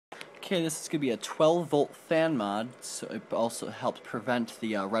Okay, this is going to be a 12-volt fan mod, so it also helps prevent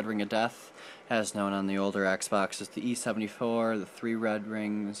the red ring of death, as known on the older Xboxes, the E74, the 3 red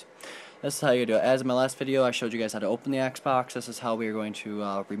rings. This is how you do it. As in my last video, I showed you guys how to open the Xbox. This is how we are going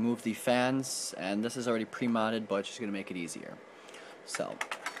to remove the fans, and this is already pre-modded, but it's just going to make it easier. So,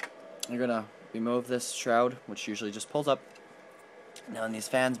 you're going to remove this shroud, which usually just pulls up. Now, in these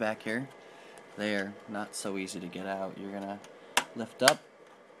fans back here, they are not so easy to get out. You're going to lift up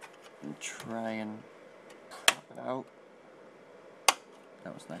and try and pop it out.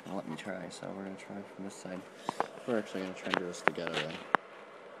 That was not going to let me try, so we're going to try from this side. We're actually going to try and do this together then.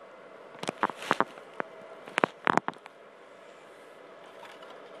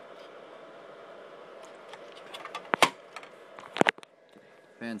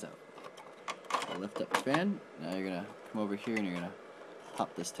 Fan's out. So lift up the fan. Now you're going to come over here and you're going to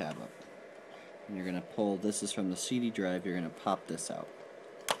pop this tab up. And you're going to pull, this is from the CD drive, you're going to pop this out.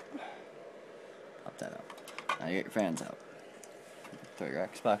 Pop that out. Now you get your fans out. Throw your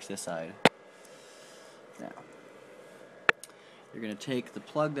Xbox this side. Now, you're going to take the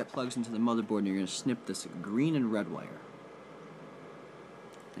plug that plugs into the motherboard and you're going to snip this green and red wire.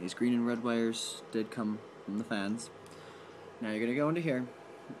 These green and red wires did come from the fans. Now you're going to go into here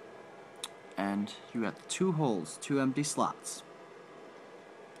and you got two holes, two empty slots.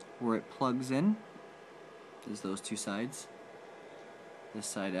 Where it plugs in is those two sides. This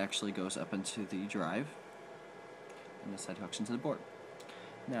side actually goes up into the drive, and this side hooks into the board.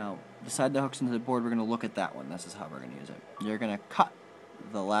 Now, the side that hooks into the board, we're going to look at that one. This is how we're going to use it. You're going to cut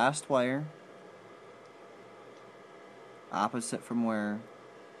the last wire opposite from where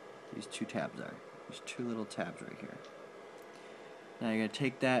these two tabs are. There's two little tabs right here. Now you're going to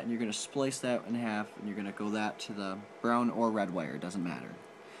take that and you're going to splice that in half, and you're going to go that to the brown or red wire. It doesn't matter.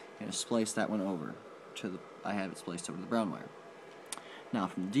 You're going to splice that one over to the, I have it spliced over to the brown wire. Now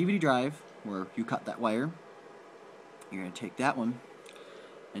from the DVD drive, where you cut that wire, you're going to take that one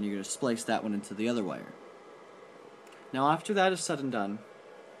and you're going to splice that one into the other wire. Now after that is said and done,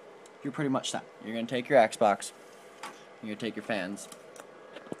 you're pretty much set. You're going to take your Xbox, you're going to take your fans,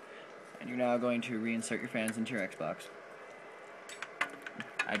 and you're now going to reinsert your fans into your Xbox.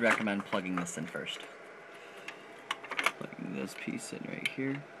 I'd recommend plugging this in first. Plugging this piece in right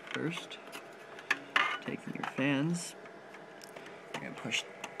here first. Taking your fans. You're going to push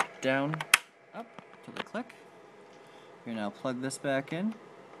down, up, till they click. You're now plug this back in.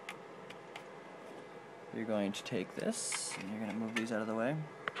 You're going to take this, and you're going to move these out of the way.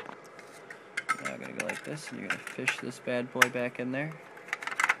 Now you're going to go like this, and you're going to fish this bad boy back in there.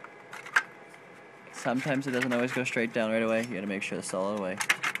 Sometimes it doesn't always go straight down right away. You got to make sure it's all the way.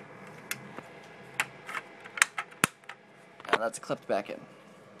 Now that's clipped back in.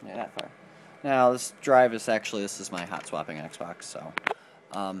 Yeah, that far. Now this drive is actually, this is my hot swapping Xbox, so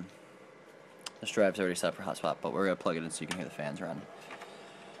this drive's already set for hot swap, but we're going to plug it in so you can hear the fans run.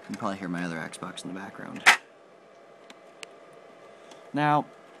 You can probably hear my other Xbox in the background. Now,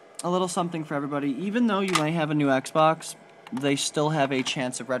 a little something for everybody. Even though you may have a new Xbox, they still have a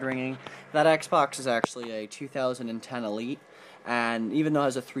chance of red ringing. That Xbox is actually a 2010 Elite, and even though it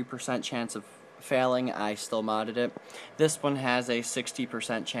has a 3% chance of failing, I still modded it. This one has a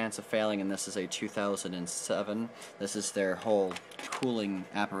 60% chance of failing, and this is a 2007. This is their whole cooling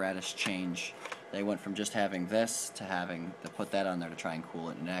apparatus change. They went from just having this to having to put that on there to try and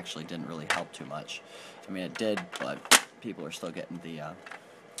cool it, and it actually didn't really help too much. I mean, it did, but people are still getting the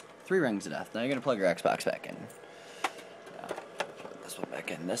 3 rings of death. Now you're going to plug your Xbox back in. Plug this one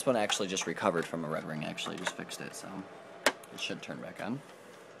back in. This one actually just recovered from a red ring, actually just fixed it, so it should turn back on.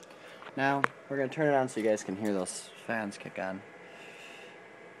 Now, we're going to turn it on so you guys can hear those fans kick on.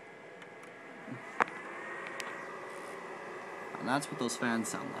 And that's what those fans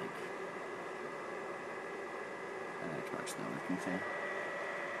sound like. That Xbox now working too.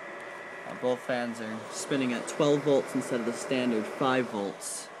 Now both fans are spinning at 12 volts instead of the standard 5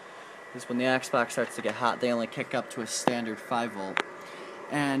 volts. Because when the Xbox starts to get hot, they only kick up to a standard 5 volt.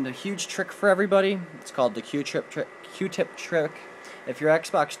 And a huge trick for everybody, it's called the Q-tip trick. If your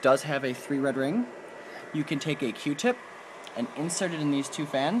Xbox does have a 3 red ring, you can take a Q-tip and insert it in these two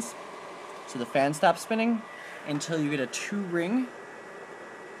fans, so the fan stops spinning until you get a 2 ring.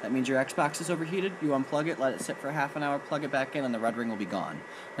 That means your Xbox is overheated. You unplug it, let it sit for a half an hour, plug it back in, and the red ring will be gone.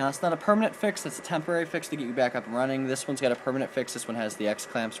 Now, it's not a permanent fix, it's a temporary fix to get you back up and running. This one's got a permanent fix. This one has the X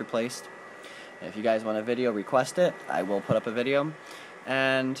clamps replaced. If you guys want a video, request it. I will put up a video.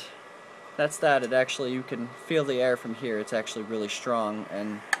 And that's that. It actually, you can feel the air from here. It's actually really strong,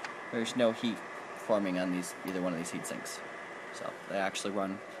 and there's no heat forming on these, either one of these heat sinks. So they actually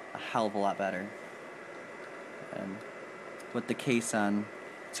run a hell of a lot better. And with the case on,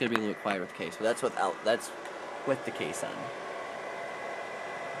 It's gonna be a little bit quieter with the case, but that's with the case on.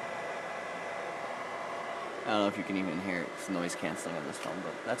 I don't know if you can even hear it. It's noise canceling on this phone,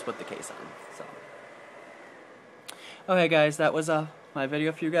 but that's with the case on. So, okay, guys, that was my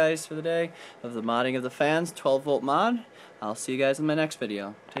video for you guys for the day of the modding of the fans, 12-volt mod. I'll see you guys in my next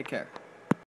video. Take care.